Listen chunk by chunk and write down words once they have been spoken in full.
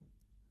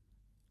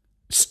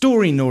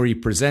Story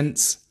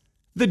presents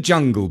The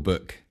Jungle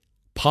Book,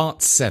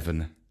 Part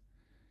 7.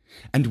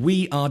 And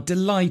we are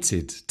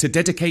delighted to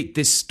dedicate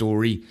this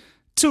story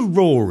to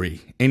Rory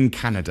in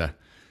Canada,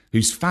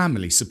 whose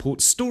family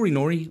supports Story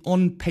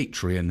on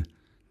Patreon.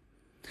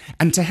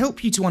 And to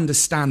help you to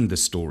understand the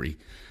story,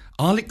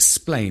 I'll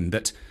explain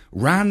that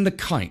Rann the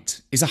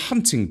Kite is a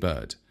hunting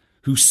bird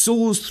who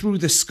soars through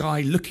the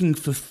sky looking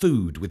for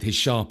food with his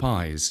sharp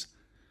eyes.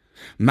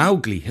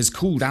 Mowgli has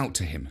called out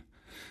to him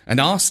and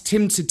asked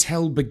him to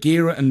tell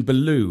Bagheera and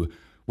Baloo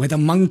where the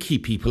monkey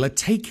people are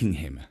taking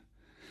him.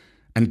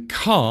 And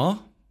Kaa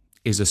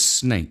is a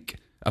snake,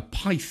 a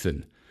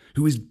python,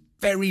 who is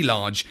very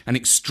large and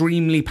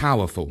extremely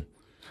powerful,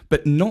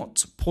 but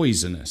not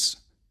poisonous.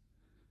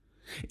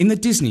 In the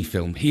Disney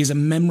film, he is a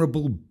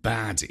memorable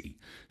baddie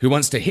who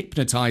wants to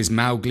hypnotise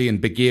Mowgli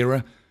and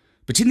Bagheera,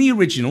 but in the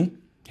original,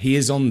 he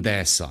is on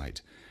their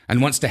side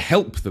and wants to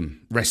help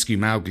them rescue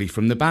Mowgli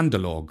from the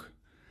Bandalog.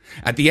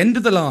 At the end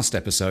of the last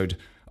episode,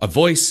 a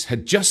voice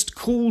had just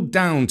called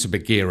down to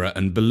Bagheera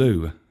and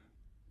Baloo.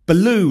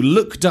 Baloo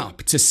looked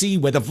up to see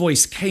where the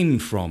voice came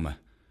from,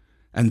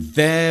 and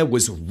there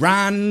was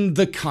Rann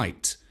the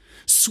Kite,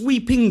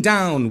 sweeping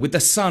down with the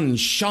sun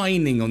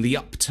shining on the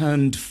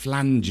upturned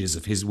flanges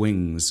of his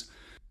wings.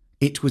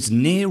 It was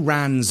near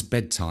Rann's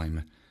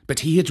bedtime, but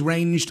he had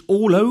ranged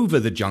all over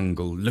the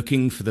jungle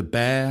looking for the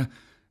bear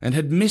and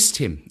had missed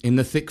him in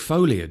the thick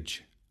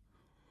foliage.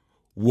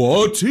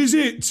 "What is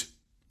it?"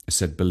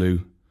 said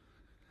Baloo.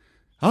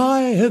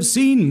 "I have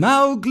seen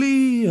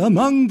Mowgli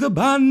among the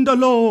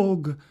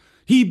Bandalog.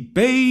 He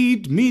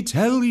bade me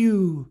tell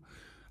you.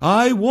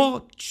 I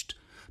watched.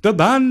 The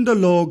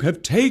Bandalog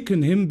have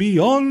taken him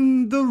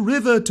beyond the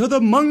river to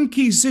the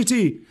monkey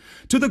city,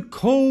 to the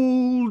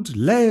cold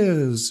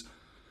lairs.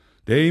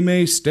 They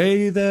may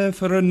stay there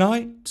for a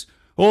night,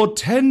 or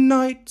 10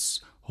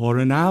 nights, or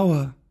an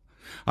hour.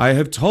 I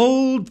have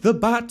told the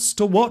bats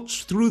to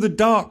watch through the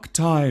dark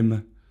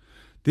time.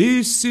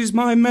 This is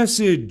my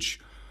message.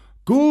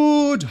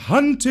 Good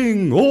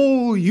hunting,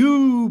 all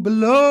you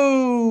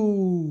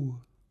below."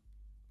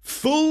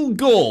 "Full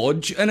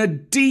gorge and a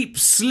deep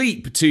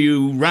sleep to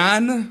you,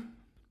 Rann,"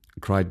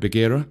 cried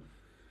Bagheera.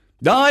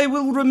 "I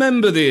will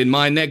remember thee in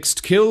my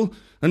next kill,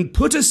 and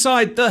put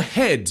aside the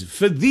head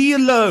for thee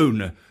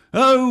alone,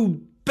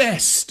 O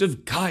best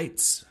of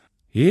kites."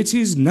 "It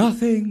is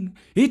nothing,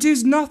 it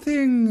is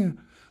nothing.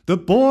 The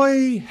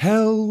boy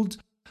held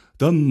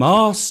the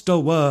master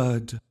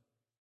word.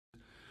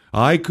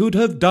 I could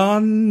have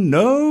done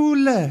no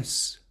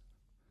less."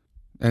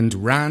 And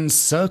Rann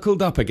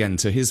circled up again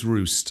to his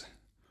roost.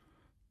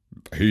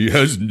 "He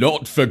has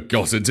not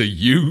forgotten to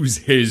use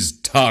his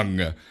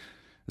tongue,"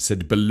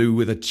 said Baloo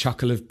with a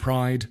chuckle of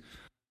pride.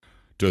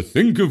 "To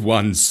think of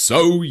one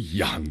so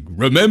young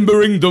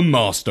remembering the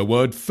master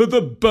word for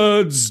the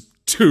birds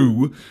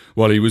too,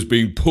 while he was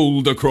being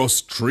pulled across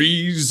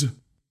trees."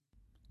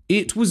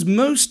 "It was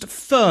most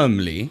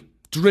firmly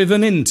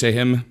driven into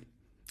him,"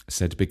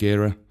 said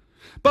Bagheera.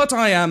 "But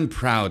I am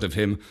proud of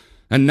him,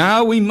 and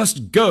now we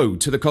must go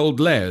to the cold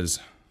lairs."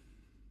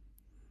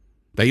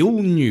 They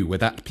all knew where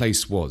that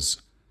place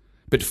was,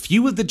 but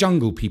few of the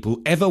jungle people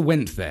ever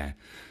went there,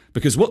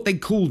 because what they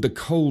called the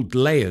cold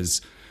lairs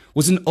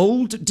was an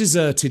old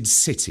deserted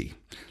city,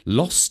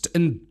 lost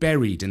and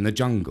buried in the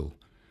jungle.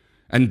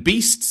 And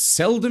beasts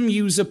seldom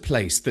use a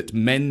place that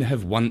men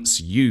have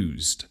once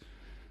used.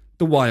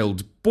 The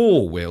wild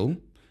boar will,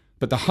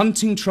 but the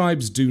hunting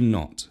tribes do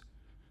not.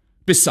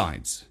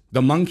 Besides,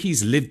 the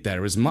monkeys lived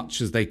there as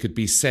much as they could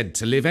be said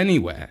to live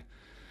anywhere,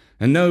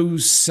 and no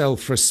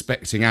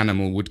self-respecting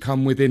animal would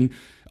come within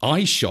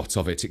eyeshot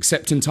of it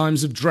except in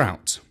times of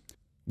drought,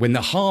 when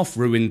the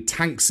half-ruined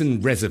tanks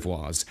and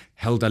reservoirs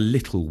held a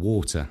little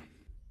water.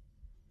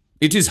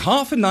 "It is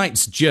half a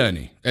night's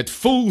journey, at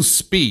full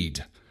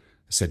speed,"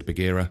 said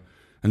Bagheera,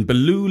 and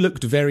Baloo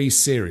looked very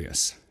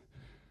serious.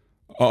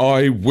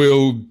 "I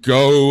will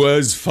go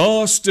as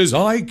fast as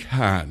I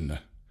can,"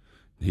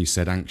 he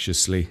said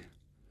anxiously.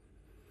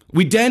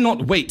 "We dare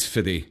not wait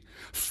for thee.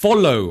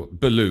 Follow,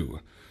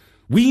 Baloo.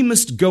 We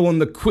must go on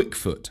the quick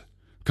foot,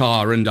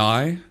 Kaa and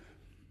I."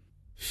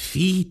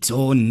 "Feet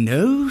or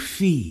no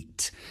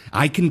feet,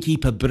 I can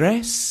keep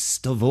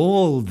abreast of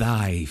all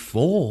thy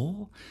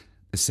four,"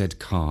 said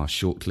Kaa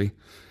shortly.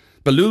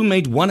 Baloo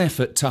made one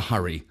effort to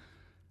hurry,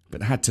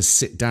 but had to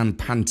sit down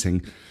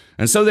panting,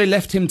 and so they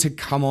left him to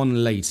come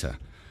on later,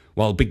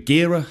 while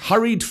Bagheera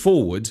hurried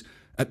forward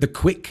at the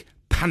quick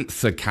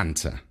panther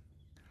canter.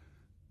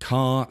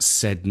 Kaa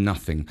said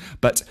nothing,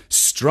 but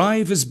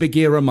strive as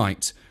Bagheera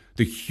might,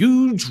 the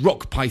huge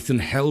rock python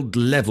held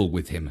level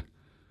with him.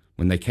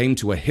 When they came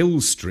to a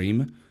hill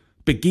stream,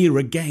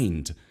 Bagheera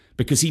gained,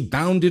 because he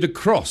bounded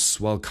across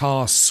while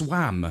Kaa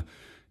swam,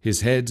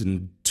 his head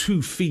and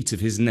 2 feet of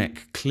his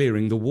neck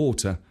clearing the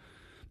water.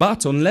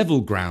 But on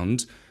level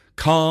ground,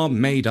 Kaa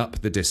made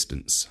up the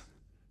distance.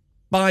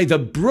 "By the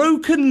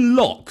broken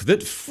lock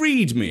that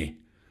freed me,"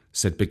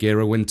 said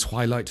Bagheera when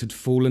twilight had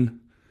fallen,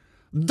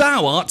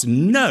 "thou art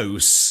no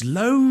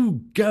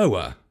slow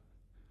goer."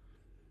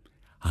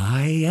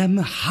 "I am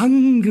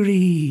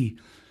hungry,"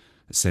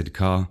 said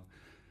Kaa.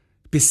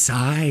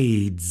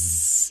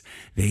 Besides,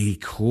 they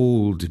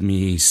called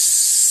me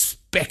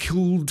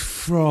Speckled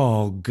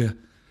Frog.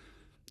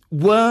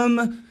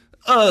 Worm,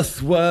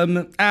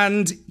 Earthworm,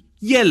 and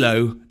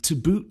Yellow to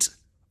boot.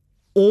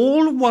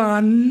 All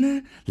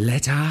one,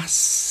 let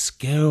us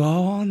go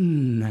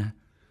on.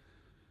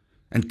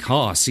 And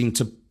Kaa seemed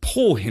to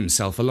paw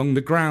himself along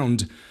the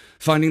ground,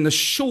 finding the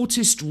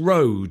shortest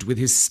road with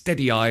his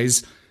steady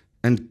eyes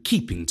and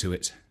keeping to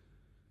it.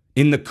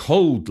 In the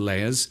cold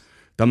layers,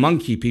 the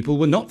monkey people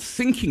were not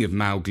thinking of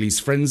Mowgli's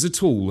friends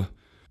at all.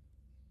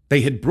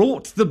 They had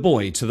brought the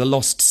boy to the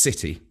lost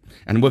city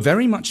and were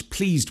very much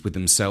pleased with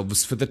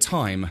themselves for the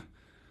time.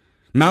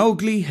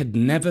 Mowgli had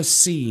never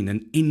seen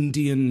an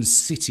Indian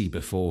city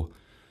before,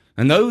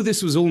 and though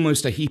this was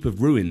almost a heap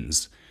of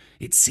ruins,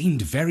 it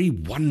seemed very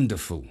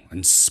wonderful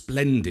and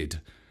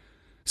splendid.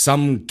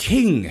 Some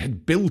king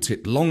had built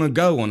it long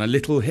ago on a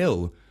little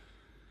hill.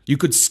 You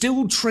could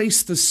still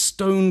trace the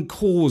stone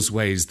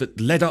causeways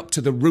that led up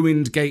to the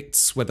ruined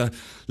gates where the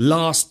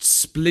last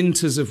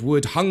splinters of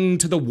wood hung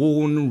to the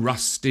worn,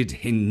 rusted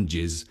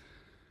hinges.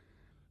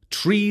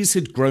 Trees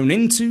had grown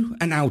into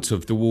and out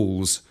of the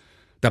walls.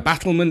 The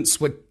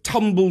battlements were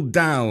tumbled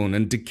down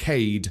and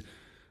decayed,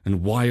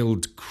 and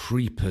wild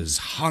creepers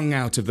hung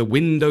out of the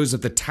windows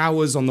of the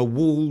towers on the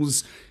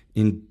walls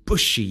in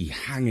bushy,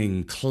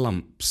 hanging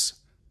clumps.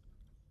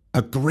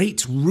 A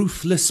great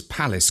roofless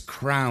palace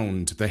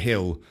crowned the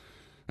hill,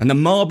 and the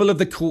marble of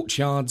the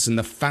courtyards and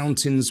the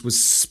fountains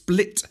was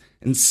split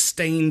and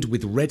stained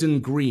with red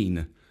and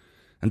green,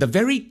 and the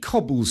very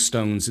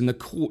cobblestones in the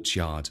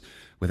courtyard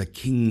where the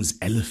king's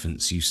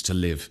elephants used to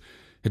live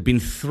had been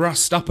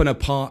thrust up and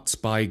apart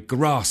by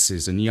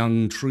grasses and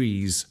young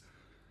trees.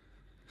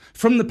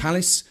 From the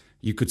palace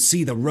you could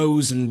see the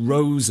rows and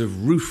rows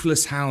of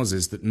roofless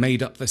houses that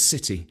made up the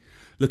city,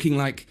 looking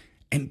like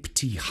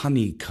empty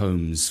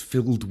honeycombs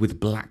filled with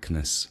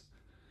blackness.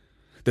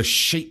 The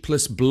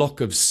shapeless block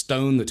of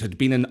stone that had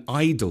been an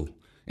idol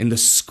in the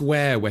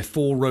square where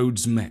four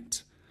roads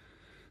met.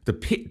 The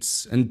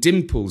pits and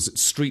dimples at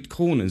street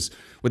corners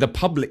where the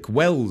public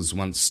wells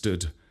once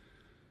stood,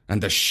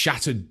 and the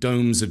shattered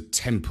domes of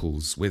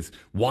temples with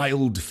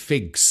wild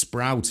figs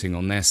sprouting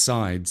on their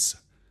sides.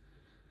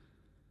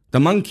 The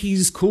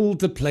monkeys called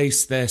the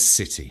place their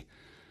city,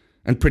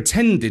 and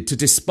pretended to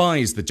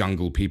despise the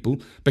jungle people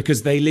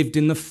because they lived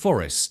in the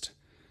forest.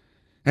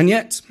 And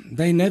yet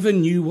they never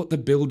knew what the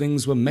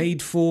buildings were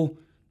made for,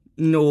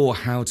 nor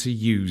how to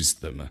use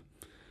them.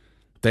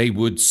 They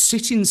would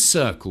sit in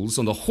circles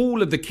on the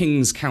hall of the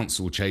king's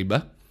council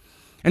chamber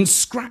and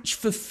scratch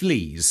for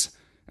fleas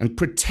and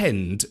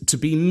pretend to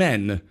be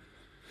men.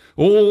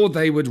 Or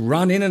they would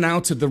run in and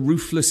out of the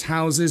roofless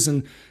houses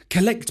and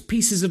collect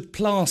pieces of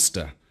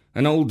plaster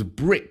and old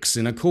bricks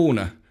in a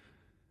corner,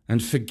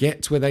 and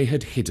forget where they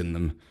had hidden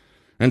them,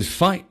 and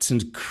fight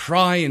and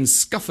cry in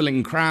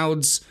scuffling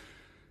crowds,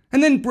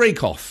 and then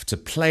break off to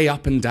play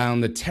up and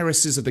down the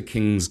terraces of the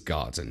king's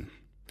garden,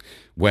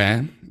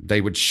 where they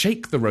would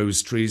shake the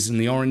rose trees and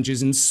the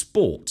oranges in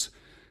sport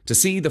to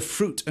see the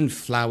fruit and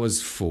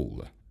flowers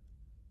fall.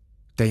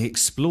 They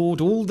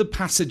explored all the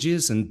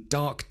passages and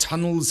dark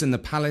tunnels in the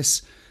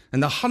palace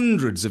and the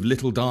hundreds of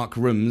little dark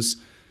rooms,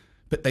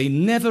 but they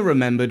never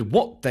remembered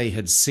what they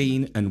had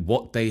seen and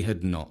what they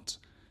had not,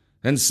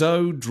 and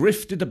so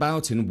drifted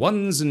about in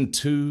ones and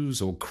twos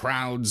or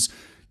crowds,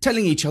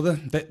 telling each other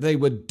that they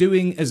were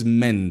doing as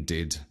men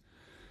did.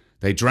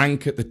 They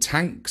drank at the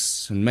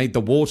tanks and made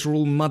the water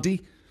all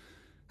muddy,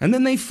 and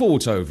then they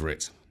fought over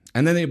it,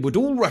 and then they would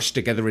all rush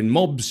together in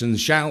mobs and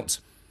shout,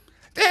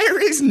 "There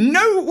is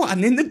no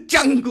one in the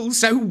jungle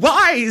so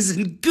wise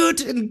and good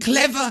and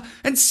clever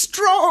and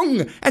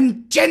strong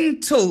and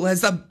gentle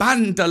as the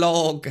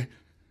Bandalog."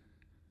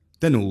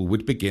 Then all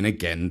would begin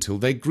again till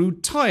they grew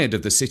tired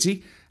of the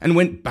city and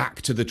went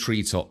back to the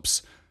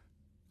treetops,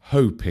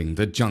 hoping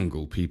the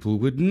jungle people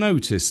would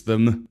notice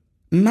them.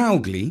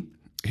 Mowgli,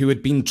 who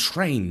had been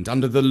trained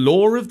under the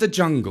law of the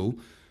jungle,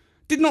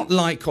 did not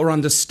like or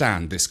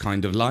understand this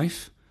kind of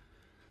life.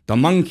 The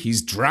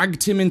monkeys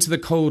dragged him into the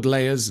cold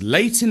layers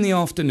late in the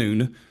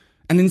afternoon,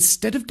 and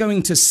instead of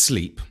going to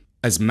sleep,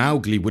 as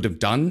Mowgli would have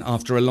done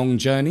after a long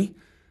journey,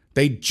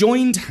 they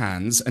joined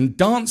hands and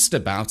danced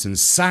about and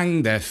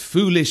sang their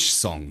foolish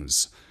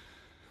songs.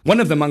 One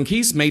of the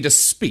monkeys made a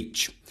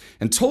speech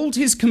and told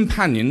his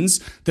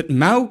companions that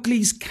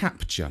Mowgli's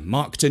capture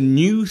marked a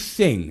new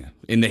thing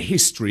in the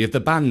history of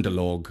the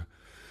Bandalog.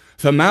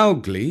 For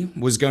Mowgli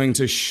was going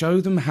to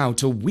show them how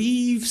to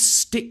weave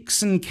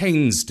sticks and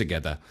canes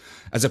together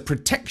as a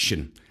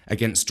protection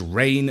against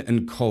rain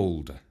and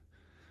cold.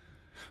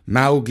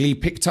 Mowgli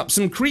picked up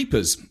some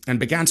creepers and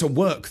began to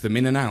work them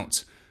in and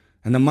out,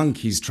 and the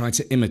monkeys tried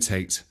to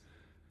imitate.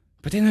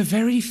 But in a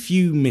very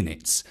few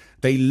minutes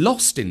they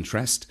lost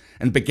interest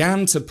and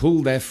began to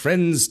pull their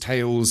friends'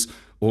 tails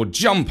or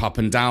jump up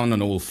and down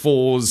on all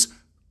fours,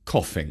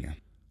 coughing.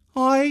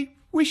 "I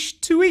wish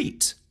to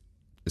eat,"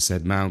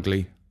 said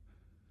Mowgli.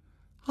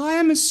 "I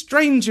am a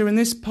stranger in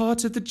this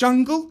part of the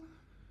jungle.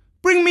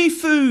 Bring me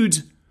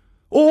food,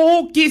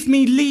 or give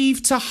me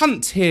leave to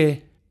hunt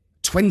here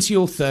 20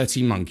 or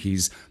 30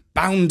 monkeys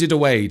bounded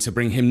away to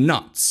bring him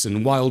nuts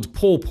and wild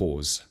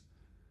pawpaws.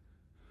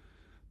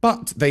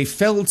 But they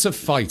fell to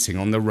fighting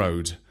on the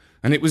road,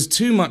 and it was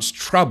too much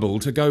trouble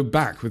to go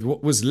back with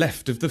what was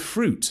left of the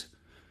fruit.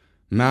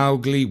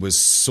 Mowgli was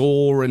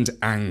sore and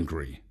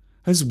angry,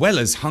 as well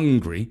as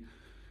hungry,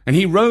 and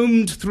he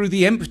roamed through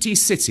the empty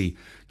city,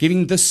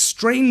 giving the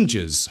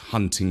strangers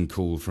hunting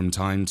call from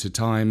time to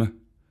time.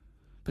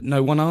 But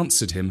no one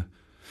answered him,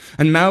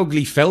 and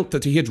Mowgli felt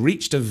that he had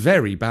reached a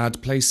very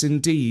bad place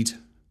indeed.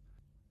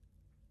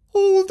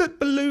 "All that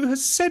Baloo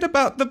has said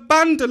about the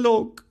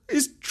Bandar-log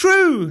is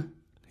true,"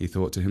 he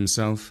thought to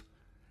himself.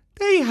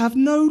 "They have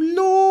no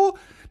law,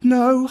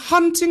 no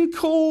hunting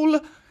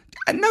call,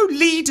 and no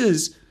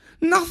leaders,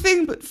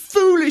 nothing but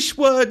foolish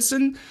words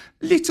and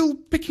little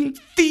picking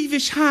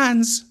thievish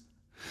hands.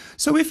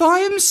 So if I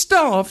am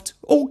starved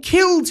or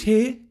killed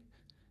here,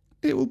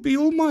 it will be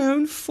all my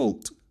own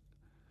fault.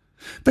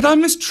 But I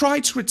must try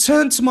to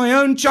return to my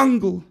own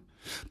jungle.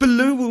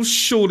 Baloo will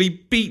surely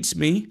beat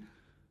me,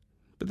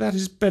 but that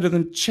is better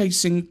than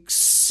chasing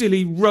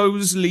silly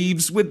rose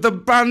leaves with the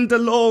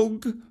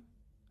Bandar-log."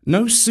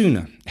 No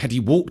sooner had he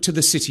walked to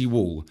the city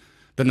wall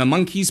than the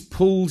monkeys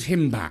pulled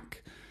him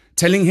back,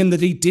 telling him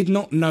that he did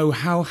not know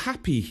how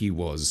happy he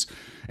was,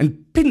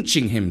 and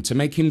pinching him to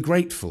make him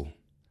grateful.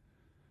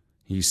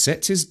 He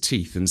set his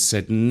teeth and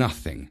said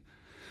nothing,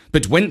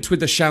 but went with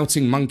the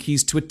shouting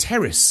monkeys to a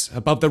terrace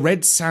above the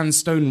red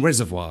sandstone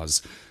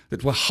reservoirs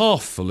that were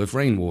half full of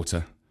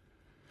rainwater.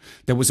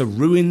 There was a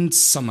ruined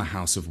summer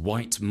house of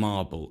white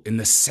marble in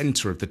the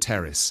centre of the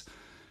terrace,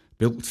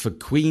 built for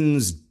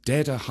queens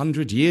dead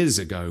 100 years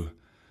ago.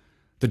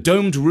 The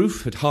domed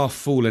roof had half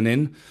fallen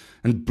in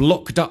and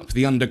blocked up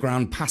the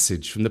underground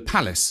passage from the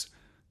palace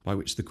by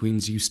which the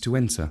queens used to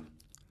enter.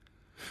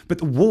 But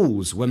the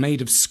walls were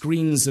made of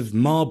screens of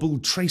marble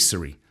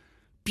tracery,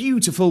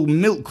 beautiful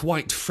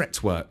milk-white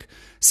fretwork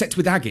set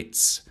with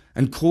agates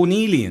and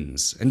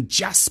cornelians and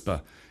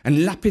jasper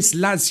and lapis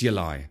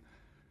lazuli.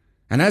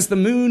 And as the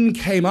moon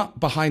came up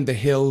behind the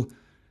hill,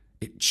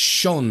 it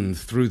shone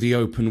through the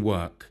open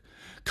work,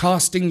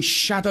 casting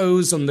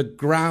shadows on the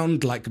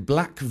ground like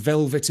black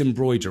velvet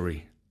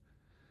embroidery.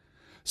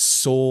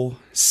 Sore,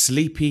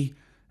 sleepy,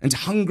 and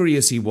hungry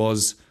as he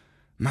was,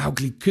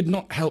 Mowgli could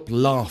not help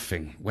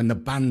laughing when the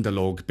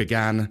Bandar-log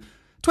began,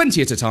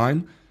 20 at a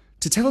time,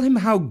 to tell him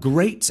how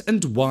great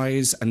and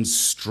wise and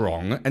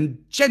strong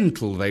and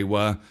gentle they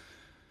were,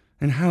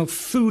 and how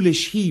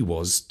foolish he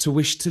was to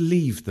wish to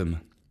leave them.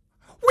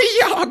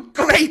 "We are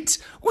great!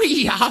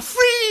 We are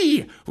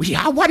free! We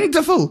are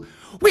wonderful!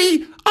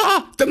 We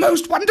are the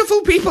most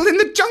wonderful people in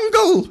the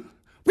jungle!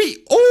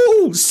 We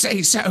all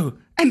say so,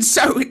 and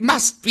so it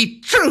must be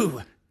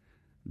true!"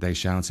 they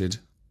shouted.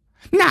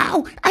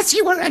 "Now, as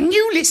you are a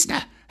new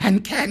listener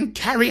and can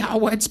carry our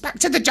words back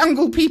to the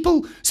jungle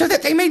people so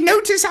that they may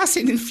notice us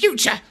in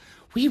future,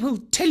 we will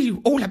tell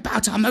you all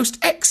about our most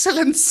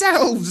excellent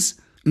selves."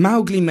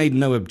 Mowgli made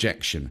no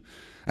objection,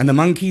 and the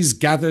monkeys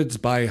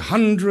gathered by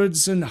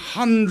hundreds and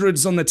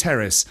hundreds on the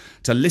terrace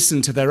to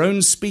listen to their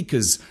own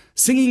speakers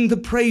singing the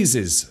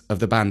praises of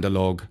the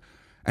Bandar-log.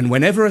 And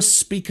whenever a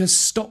speaker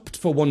stopped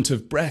for want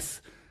of breath,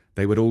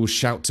 they would all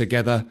shout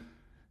together,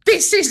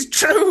 "This is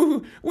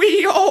true!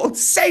 We all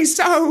say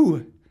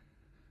so!"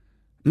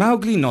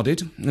 Mowgli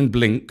nodded and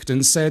blinked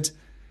and said,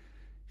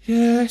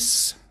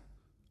 "Yes,"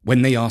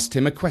 when they asked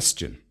him a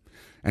question,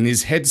 and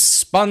his head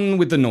spun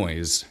with the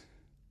noise.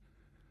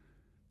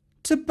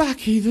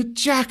 "Tabaqui the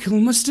jackal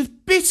must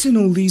have bitten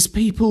all these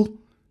people,"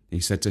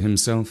 he said to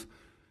himself.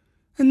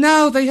 "And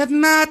now they have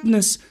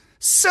madness.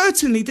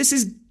 Certainly this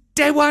is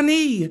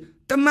Dewani,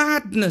 the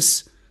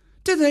madness.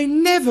 Do they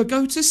never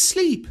go to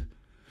sleep?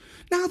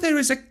 Now there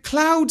is a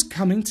cloud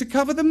coming to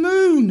cover the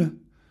moon.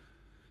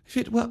 If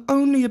it were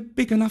only a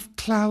big enough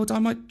cloud, I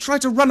might try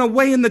to run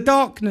away in the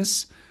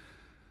darkness.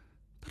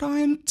 But I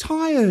am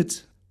tired."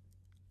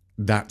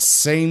 That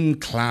same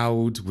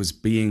cloud was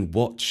being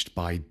watched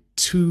by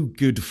two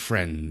good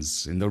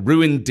friends in the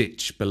ruined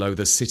ditch below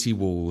the city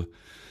wall.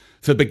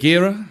 For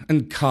Bagheera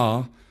and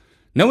Kaa,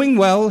 knowing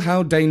well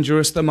how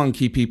dangerous the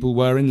monkey people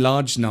were in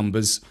large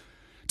numbers,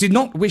 did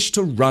not wish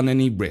to run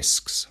any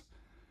risks.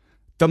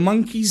 The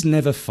monkeys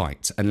never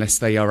fight unless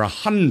they are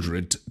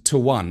 100 to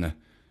 1,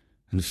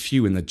 and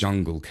few in the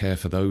jungle care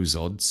for those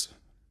odds.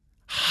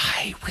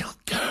 "I will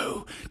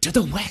go to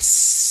the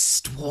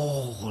west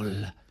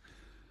wall,"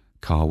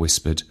 Kaa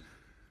whispered,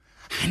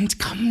 "and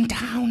come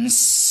down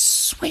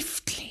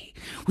swiftly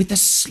with the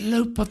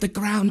slope of the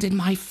ground in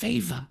my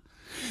favour.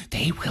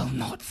 They will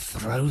not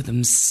throw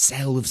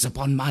themselves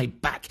upon my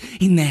back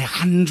in their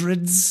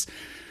hundreds,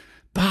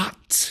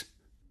 but—"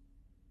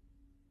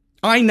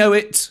 "I know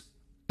it,"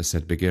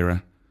 said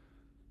Bagheera.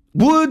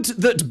 "Would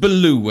that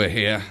Baloo were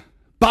here,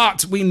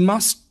 but we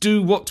must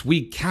do what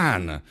we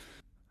can.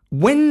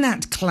 When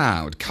that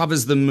cloud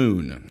covers the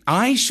moon,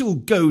 I shall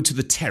go to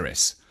the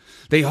terrace.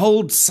 They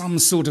hold some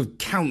sort of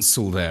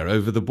council there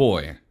over the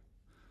boy."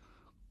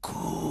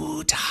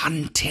 "Good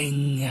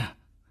hunting,"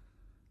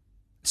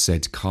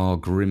 said Kaa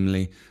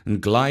grimly,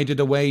 and glided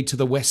away to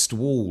the west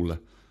wall.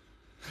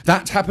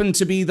 That happened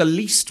to be the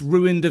least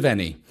ruined of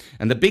any,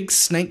 and the big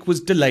snake was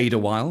delayed a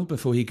while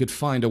before he could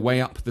find a way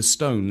up the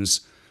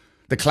stones.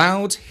 The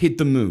cloud hid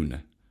the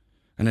moon,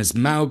 and as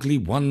Mowgli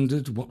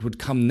wondered what would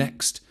come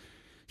next,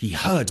 he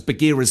heard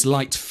Bagheera's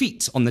light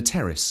feet on the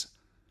terrace.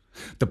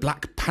 The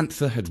Black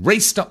Panther had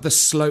raced up the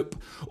slope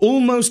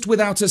almost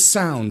without a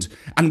sound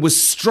and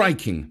was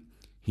striking.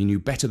 He knew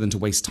better than to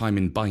waste time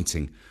in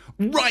biting,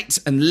 right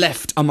and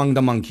left among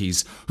the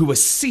monkeys, who were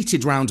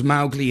seated round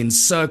Mowgli in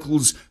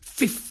circles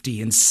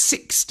 50 and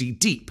 60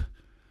 deep.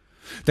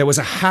 There was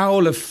a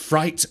howl of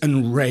fright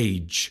and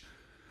rage,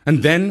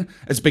 and then,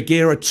 as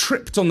Bagheera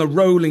tripped on the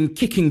rolling,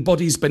 kicking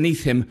bodies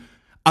beneath him,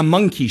 a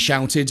monkey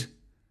shouted,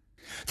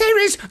 "There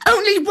is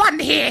only one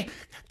here!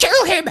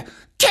 Kill him!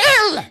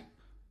 Kill!"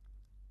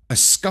 A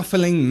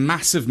scuffling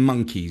mass of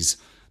monkeys,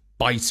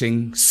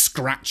 biting,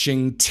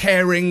 scratching,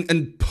 tearing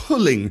and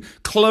pulling,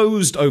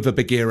 closed over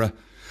Bagheera,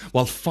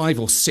 while 5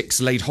 or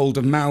 6 laid hold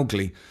of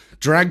Mowgli,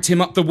 dragged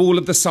him up the wall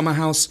of the summer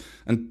house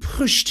and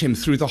pushed him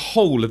through the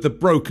hole of the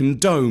broken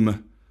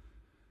dome.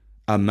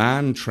 A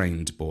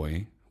man-trained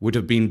boy would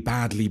have been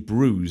badly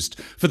bruised,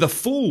 for the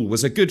fall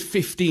was a good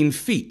 15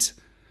 feet.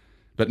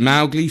 But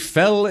Mowgli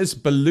fell as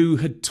Baloo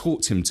had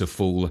taught him to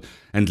fall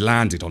and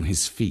landed on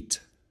his feet.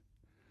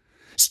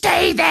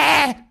 "Stay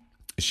there!"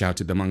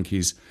 shouted the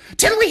monkeys.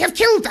 "Till we have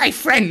killed thy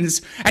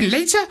friends, and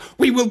later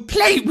we will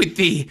play with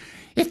thee.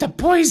 If the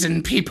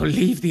poison people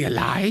leave thee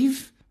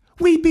alive,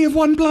 "We be of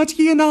one blood,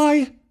 ye and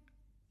I,"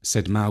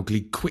 said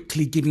Mowgli,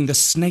 quickly giving the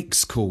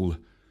snake's call.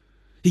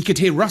 He could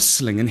hear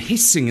rustling and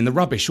hissing in the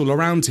rubbish all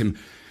around him,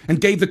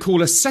 and gave the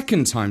call a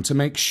second time to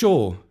make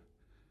sure.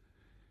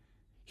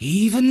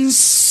 "Even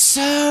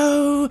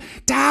so,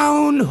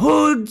 down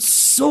hood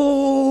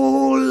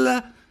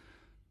Saul,"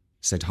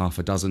 said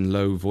 6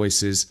 low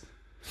voices.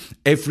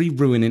 Every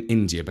ruin in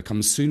India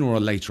becomes sooner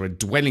or later a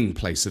dwelling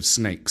place of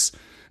snakes,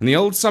 and the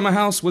old summer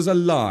house was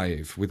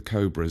alive with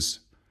cobras.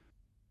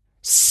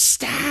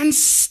 "Stand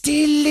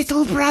still,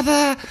 little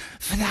brother,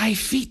 for thy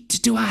feet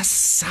do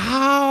us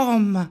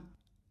harm."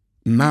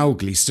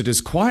 Mowgli stood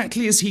as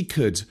quietly as he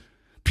could,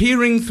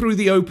 peering through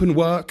the open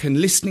work and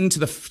listening to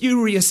the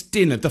furious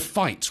din of the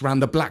fight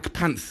round the Black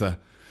Panther,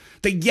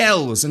 the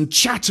yells and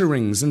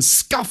chatterings and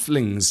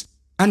scufflings,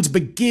 and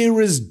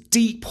Bagheera's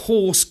deep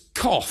hoarse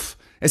cough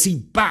as he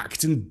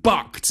backed and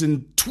bucked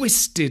and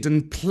twisted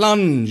and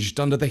plunged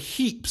under the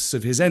heaps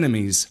of his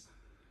enemies.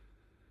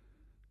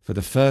 For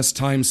the first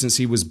time since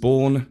he was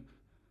born,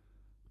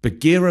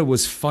 Bagheera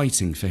was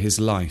fighting for his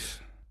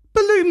life.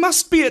 "Baloo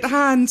must be at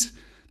hand.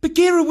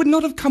 Bagheera would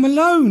not have come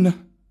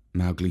alone,"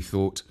 Mowgli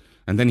thought,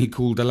 and then he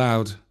called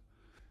aloud.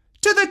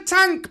 "To the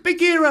tank,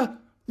 Bagheera!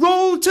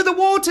 Roll to the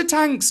water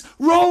tanks!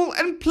 Roll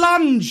and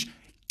plunge!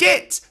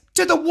 Get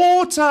to the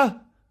water!"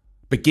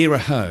 Bagheera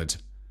heard,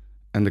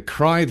 and the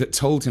cry that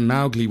told him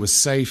Mowgli was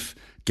safe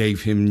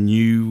gave him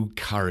new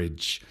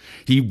courage.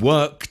 He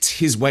worked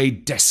his way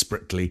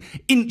desperately,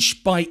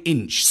 inch by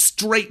inch,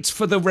 straight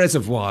for the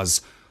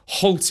reservoirs,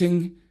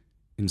 halting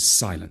in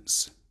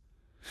silence.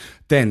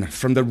 Then,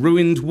 from the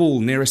ruined wall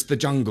nearest the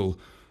jungle,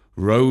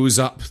 rose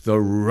up the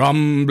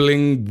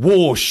rumbling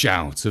war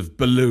shout of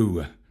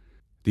Baloo.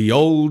 The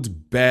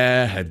old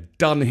bear had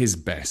done his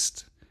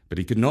best, but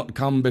he could not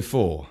come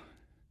before.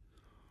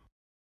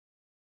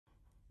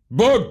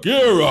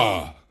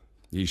 "Bagheera!"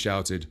 he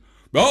shouted.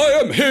 "I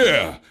am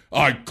here!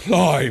 I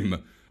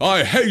climb!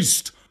 I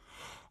haste!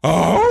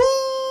 Ah!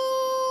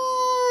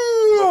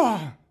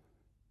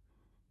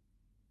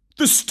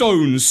 The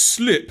stones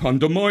slip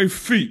under my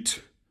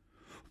feet.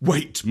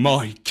 Wait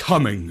my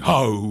coming,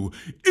 ho,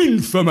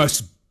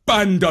 infamous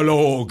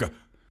Bandalog!"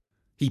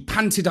 He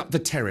panted up the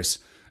terrace,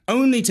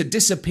 only to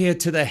disappear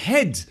to the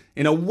head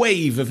in a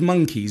wave of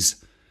monkeys.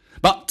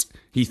 But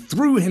he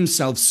threw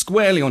himself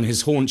squarely on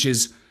his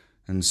haunches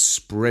and,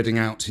 spreading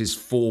out his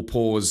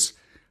forepaws,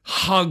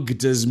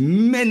 hugged as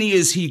many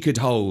as he could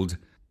hold,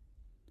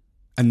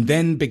 and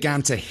then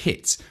began to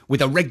hit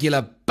with a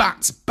regular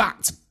bat,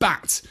 bat,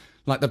 bat,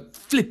 like the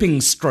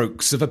flipping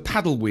strokes of a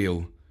paddle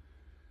wheel.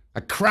 A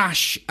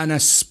crash and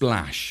a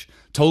splash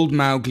told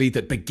Mowgli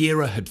that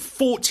Bagheera had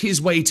fought his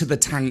way to the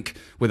tank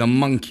where the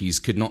monkeys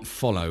could not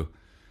follow.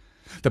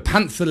 The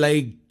panther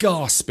lay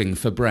gasping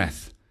for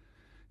breath,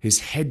 his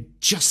head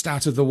just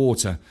out of the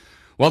water,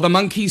 while the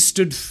monkeys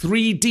stood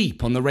 3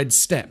 deep on the red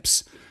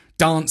steps,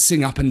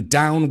 dancing up and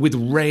down with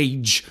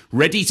rage,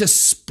 ready to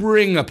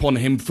spring upon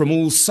him from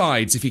all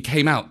sides if he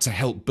came out to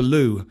help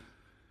Baloo.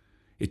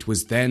 It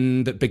was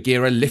then that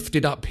Bagheera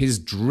lifted up his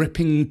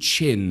dripping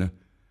chin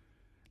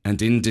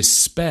and, in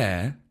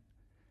despair,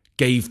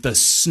 gave the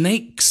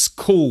snake's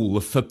call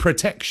for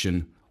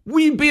protection.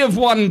 "We be of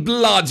one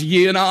blood,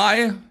 ye and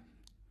I!"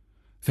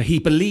 For he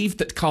believed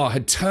that Kaa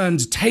had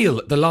turned tail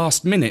at the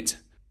last minute.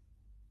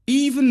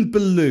 Even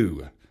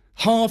Baloo,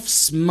 half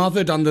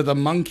smothered under the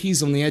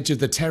monkeys on the edge of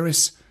the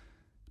terrace,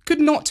 could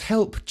not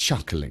help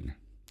chuckling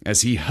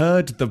as he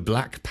heard the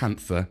Black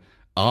Panther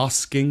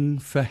asking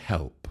for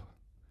help.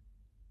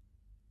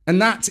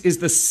 And that is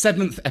the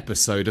 7th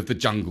episode of The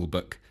Jungle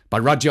Book by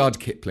Rudyard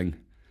Kipling.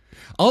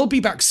 I'll be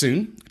back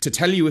soon to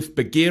tell you if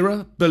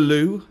Bagheera,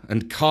 Baloo,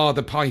 and Kaa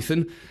the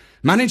Python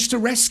managed to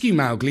rescue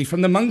Mowgli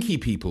from the monkey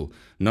people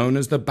known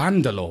as the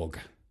Bandalog.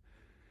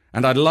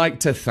 And I'd like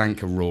to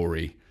thank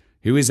Rory,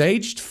 who is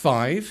aged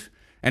 5,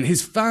 and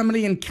his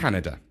family in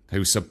Canada,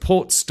 who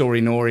support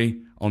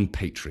Storynori on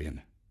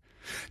Patreon.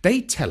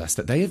 They tell us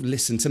that they have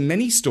listened to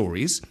many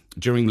stories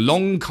during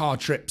long car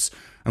trips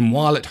and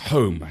while at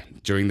home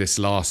during this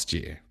last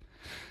year.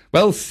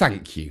 Well,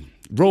 thank you,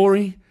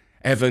 Rory,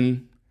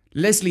 Evan,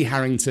 Leslie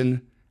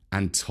Harrington,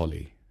 and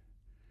Tolly.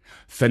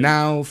 For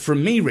now,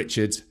 from me,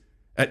 Richard,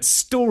 at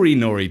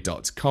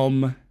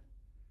storynori.com,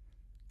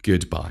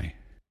 goodbye.